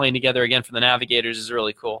they're all playing together again for the Navigators is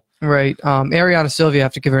really cool. Right. Ariana Sylvia, I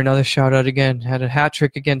have to give her another shout-out again. Had a hat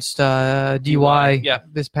trick against DY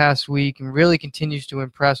this past week and really continues to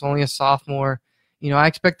impress. Only a sophomore. You know, I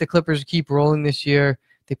expect the Clippers to keep rolling this year.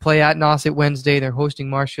 They play at Nauset Wednesday. They're hosting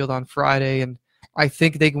Marshfield on Friday. And I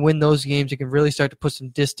think they can win those games. They can really start to put some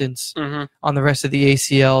distance on the rest of the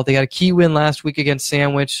ACL. They got a key win last week against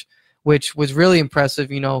Sandwich, which was really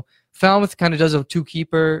impressive. You know, Falmouth kind of does a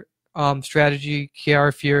 2-keeper strategy,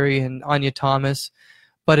 Kiara Fury and Anya Thomas.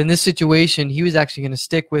 But in this situation, he was actually going to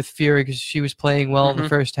stick with Fury because she was playing well in the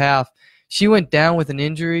first half. She went down with an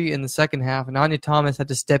injury in the second half, and Anya Thomas had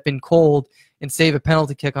to step in cold and save a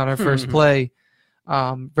penalty kick on her first play.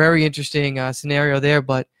 Very interesting scenario there,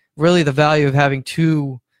 but really the value of having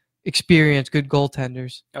 2 experienced, good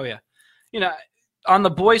goaltenders. Oh, yeah. You know, on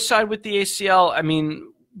the boys' side with the ACL, I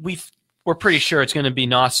mean, we're pretty sure it's going to be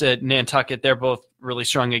Nauset, Nantucket. They're both really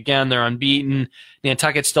strong again. They're unbeaten.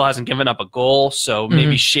 Nantucket still hasn't given up a goal, so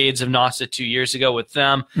maybe shades of Nauset 2 years ago with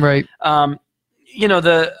them. Right. You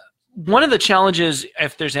know, one of the challenges,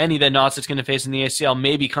 if there's any, that Nauset's going to face in the ACL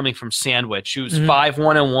may be coming from Sandwich, who's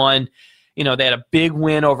 5-1-1. You know, they had a big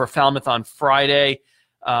win over Falmouth on Friday.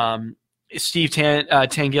 Steve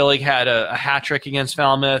Tangillig had a hat trick against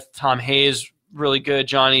Falmouth. Tom Hayes, really good.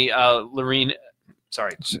 Johnny Lorino,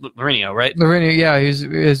 right? Lorino, yeah,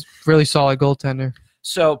 he's really solid goaltender.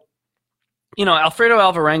 So, you know, Alfredo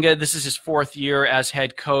Alvarenga, this is his 4th year as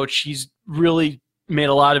head coach. He's really made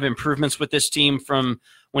a lot of improvements with this team from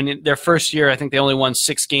when their first year. I think they only won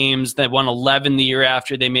 6 games. They won 11 the year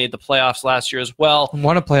after. They made the playoffs last year as well.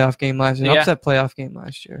 Won a playoff game last year. Upset playoff game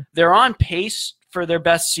last year. They're on pace for their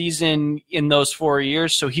best season in those 4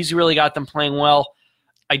 years, so he's really got them playing well.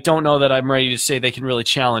 I don't know that I'm ready to say they can really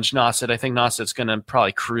challenge Nauset. I think Nauset's going to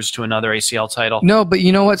probably cruise to another ACL title. No, but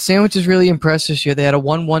you know what? Sandwich is really impressed this year. They had a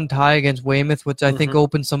 1-1 tie against Weymouth, which I think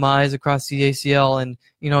opened some eyes across the ACL. And,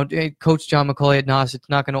 you know, Coach John McCauley at Nauset's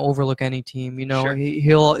not going to overlook any team. You know,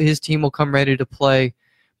 his team will come ready to play.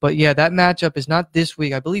 But, yeah, that matchup is not this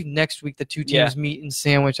week. I believe next week the 2 teams meet in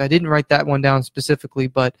Sandwich. I didn't write that one down specifically,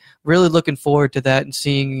 but really looking forward to that and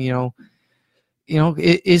seeing, you know,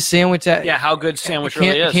 is Sandwich at... Yeah, how good Sandwich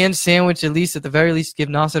really is. Can Sandwich at the very least, give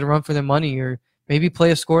Nauset a run for their money, or maybe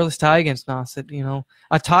play a scoreless tie against Nauset? You know,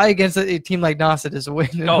 a tie against a team like Nauset is a win.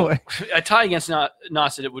 A tie against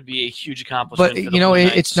Nauset, it would be a huge accomplishment. But, you know,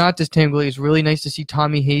 it's not distinguished. It's really nice to see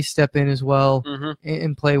Tommy Hayes step in as well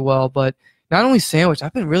and play well. But not only Sandwich,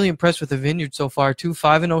 I've been really impressed with the Vineyard so far, too.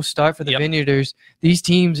 5-0 start for the Vineyarders. These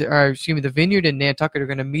teams the Vineyard and Nantucket are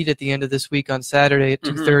going to meet at the end of this week on Saturday at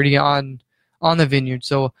 2:30 on the Vineyard.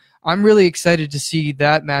 So I'm really excited to see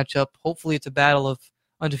that matchup. Hopefully it's a battle of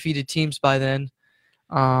undefeated teams by then.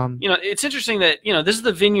 You know, it's interesting that, you know, this is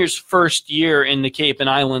the Vineyard's first year in the Cape and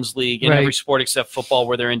Islands League in every sport except football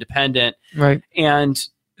where they're independent. Right. And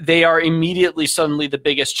they are immediately suddenly the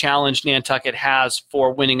biggest challenge Nantucket has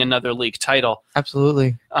for winning another league title.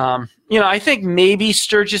 Absolutely. You know, I think maybe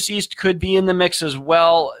Sturgis East could be in the mix as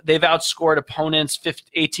well. They've outscored opponents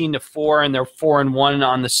 18-4, and they're 4-1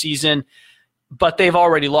 on the season. But they've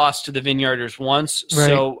already lost to the Vineyarders once. Right.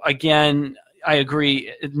 So, again, I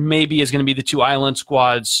agree. It maybe is going to be the two island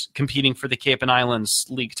squads competing for the Cape and Islands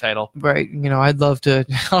League title. Right. I'd love to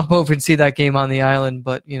hop over and see that game on the island,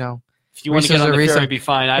 but if you want to get on the ferry, be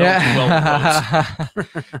fine. I don't do well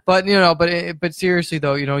with boats. but seriously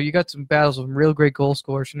though, you got some battles with real great goal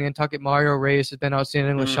scorers from Nantucket. Mario Reyes has been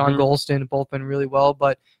outstanding with Sean Golston, both been really well.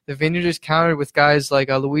 But the Vineyard is countered with guys like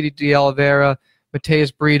Luigi de Oliveira,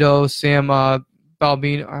 Mateus Brito, Sam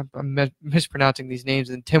Balbino, I'm mispronouncing these names,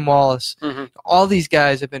 and Tim Wallace. All these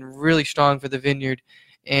guys have been really strong for the Vineyard,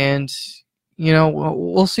 and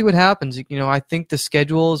we'll see what happens. I think the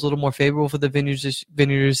schedule is a little more favorable for the Vineyards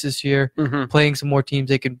this year, playing some more teams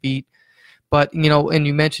they can beat. But and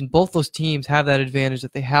you mentioned both those teams have that advantage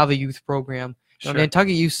that they have a youth program. Sure.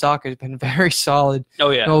 Nantucket youth soccer has been very solid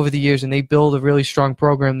over the years, and they build a really strong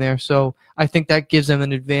program there. So I think that gives them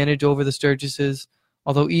an advantage over the Sturgises.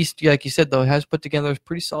 Although East, like you said, though, has put together a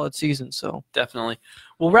pretty solid season. So definitely.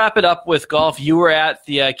 We'll wrap it up with golf. You were at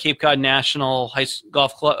the Cape Cod National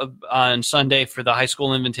Golf Club on Sunday for the high school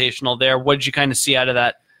invitational there. What did you kind of see out of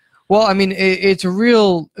that? Well, I mean, it's a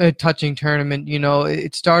real touching tournament.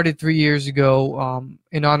 It started 3 years ago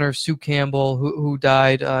in honor of Sue Campbell, who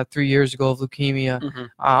died 3 years ago of leukemia.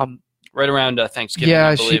 Right around Thanksgiving,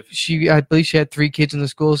 I believe. I believe she had 3 kids in the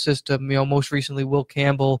school system. Most recently, Will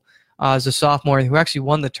Campbell, as a sophomore, who actually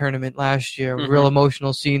won the tournament last year. Real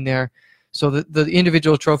emotional scene there. So the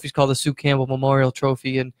individual trophy is called the Sue Campbell Memorial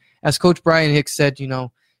Trophy. And as Coach Brian Hicks said,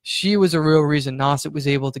 she was a real reason Nauset was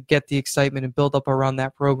able to get the excitement and build up around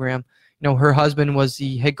that program. Her husband was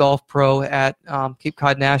the head golf pro at Cape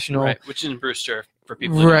Cod National. Right, which is in Brewster, for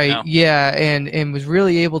people who don't know. Yeah, and was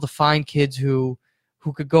really able to find kids who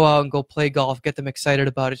could go out and go play golf, get them excited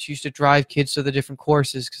about it. She used to drive kids to the different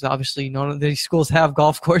courses because obviously none of these schools have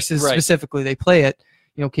golf courses specifically. They play at,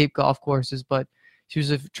 Cape golf courses. But she was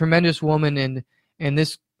a tremendous woman, and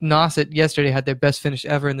this Nauset yesterday had their best finish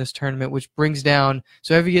ever in this tournament, which brings down –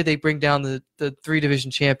 so every year they bring down the 3 division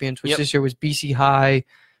champions, which this year was BC High.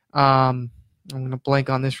 I'm going to blank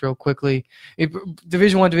on this real quickly.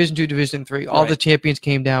 Division 1, Division 2, Division 3. All the champions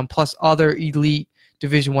came down, plus other elite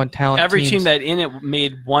Division 1 talent Every teams. team that in it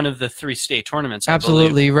made one of the 3 state tournaments, Absolutely, I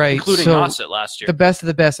believe, right. Including Nauset last year. The best of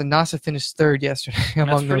the best, and Nauset finished 3rd yesterday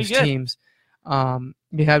among those teams.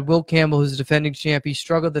 You had Will Campbell, who's a defending champ. He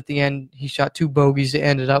struggled at the end. He shot 2 bogeys to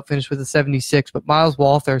end it up, finished with a 76. But Miles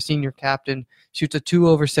Walther, senior captain, shoots a 2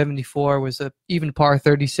 over 74, was a even par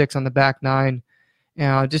 36 on the back 9.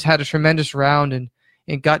 Just had a tremendous round and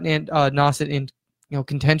got Nauset in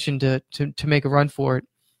contention to make a run for it.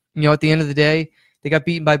 At the end of the day, they got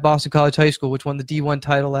beaten by Boston College High School, which won the D1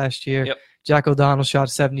 title last year. Yep. Jack O'Donnell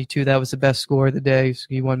shot 72. That was the best score of the day. So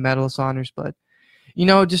he won medalist honors. But,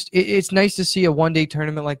 it's nice to see a one-day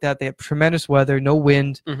tournament like that. They have tremendous weather, no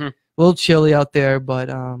wind, a little chilly out there. But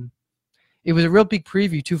it was a real big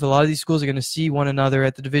preview, too, for a lot of these schools are going to see one another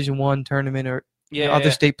at the Division I tournament or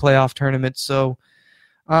other state playoff tournaments. So,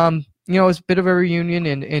 it's a bit of a reunion,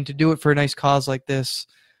 and to do it for a nice cause like this,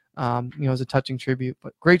 is a touching tribute.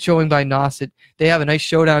 But great showing by Nauset. They have a nice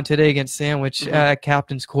showdown today against Sandwich at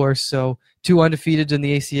Captain's Course. So 2 undefeateds in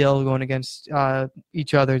the ACL going against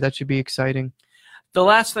each other. That should be exciting. The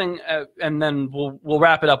last thing, and then we'll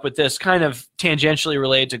wrap it up with this, kind of tangentially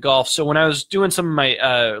related to golf. So when I was doing some of my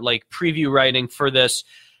preview writing for this,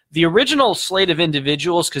 the original slate of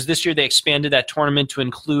individuals, because this year they expanded that tournament to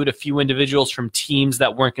include a few individuals from teams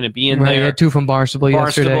that weren't going to be in there. They had 2 from Barnstable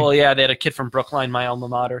yesterday. Yeah, they had a kid from Brookline, my alma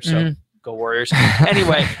mater, so go Warriors.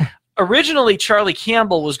 Anyway, originally Charlie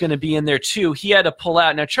Campbell was going to be in there too. He had to pull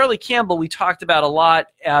out. Now, Charlie Campbell, we talked about a lot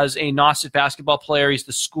as a Nauset basketball player.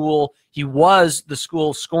 He was the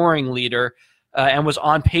school scoring leader and was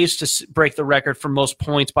on pace to break the record for most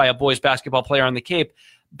points by a boys basketball player on the Cape.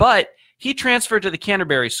 But he transferred to the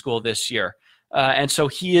Canterbury School this year, and so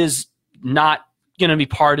he is not going to be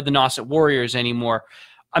part of the Nauset Warriors anymore.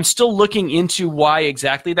 I'm still looking into why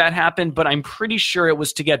exactly that happened, but I'm pretty sure it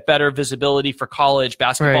was to get better visibility for college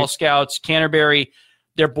basketball scouts. Canterbury,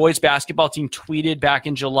 their boys basketball team tweeted back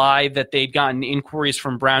in July that they'd gotten inquiries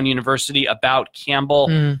from Brown University about Campbell,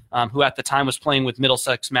 who at the time was playing with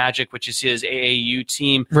Middlesex Magic, which is his AAU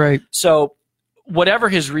team. Right. So whatever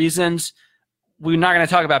his reasons, we're not going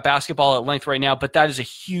to talk about basketball at length right now, but that is a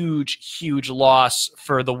huge, huge loss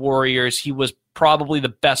for the Warriors. He was probably the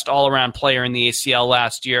best all-around player in the ACL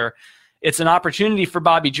last year. It's an opportunity for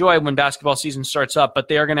Bobby Joy when basketball season starts up, but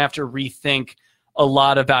they are going to have to rethink a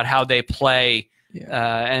lot about how they play.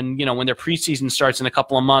 And, when their preseason starts in a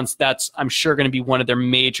couple of months, that's, I'm sure, going to be one of their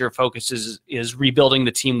major focuses is rebuilding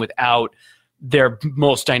the team without their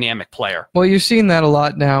most dynamic player. Well, you're seeing that a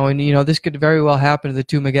lot now, and this could very well happen to the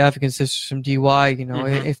two McGaffigan sisters from DY.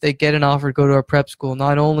 If they get an offer to go to a prep school,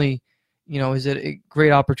 not only is it a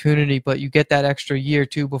great opportunity, but you get that extra year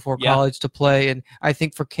too before college to play. And I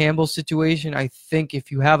think for Campbell's situation, I think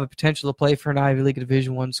if you have a potential to play for an Ivy League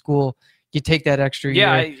Division I school, you take that extra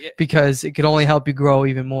year because it could only help you grow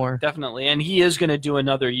even more. Definitely, and he is going to do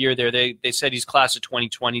another year there. They said he's class of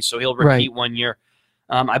 2020, so he'll repeat 1 year.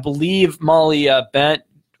 I believe Molly Bent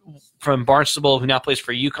from Barnstable, who now plays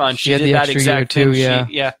for UConn, she did that exact thing.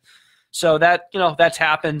 Yeah. So that's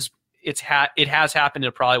happened. It has happened.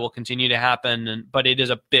 It probably will continue to happen, but it is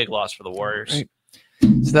a big loss for the Warriors. Right.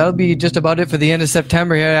 So that'll be just about it for the end of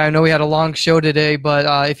September here. I know we had a long show today,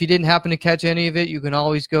 but if you didn't happen to catch any of it, you can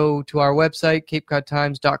always go to our website,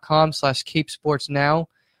 capecodtimes.com/capesportsnow.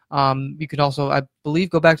 You can also, I believe,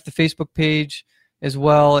 go back to the Facebook page as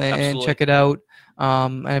well and check it out.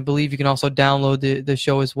 And I believe you can also download the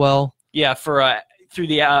show as well. Yeah, through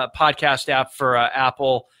the podcast app for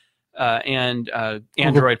Apple and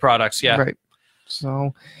Android products. Yeah. Right.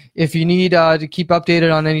 So if you need to keep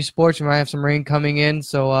updated on any sports, we might have some rain coming in.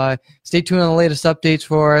 So stay tuned on the latest updates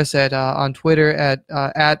for us on Twitter at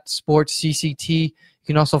 @sportscct. You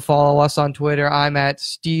can also follow us on Twitter. I'm at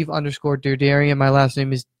Steve_Derderian. My last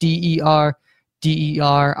name is DERDERIAN.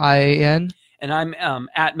 And I'm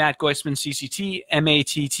at Matt Goisman, CCT,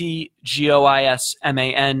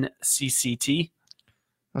 MATTGOISMAN, CCT.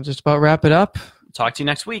 I'll just about wrap it up. Talk to you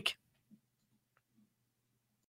next week.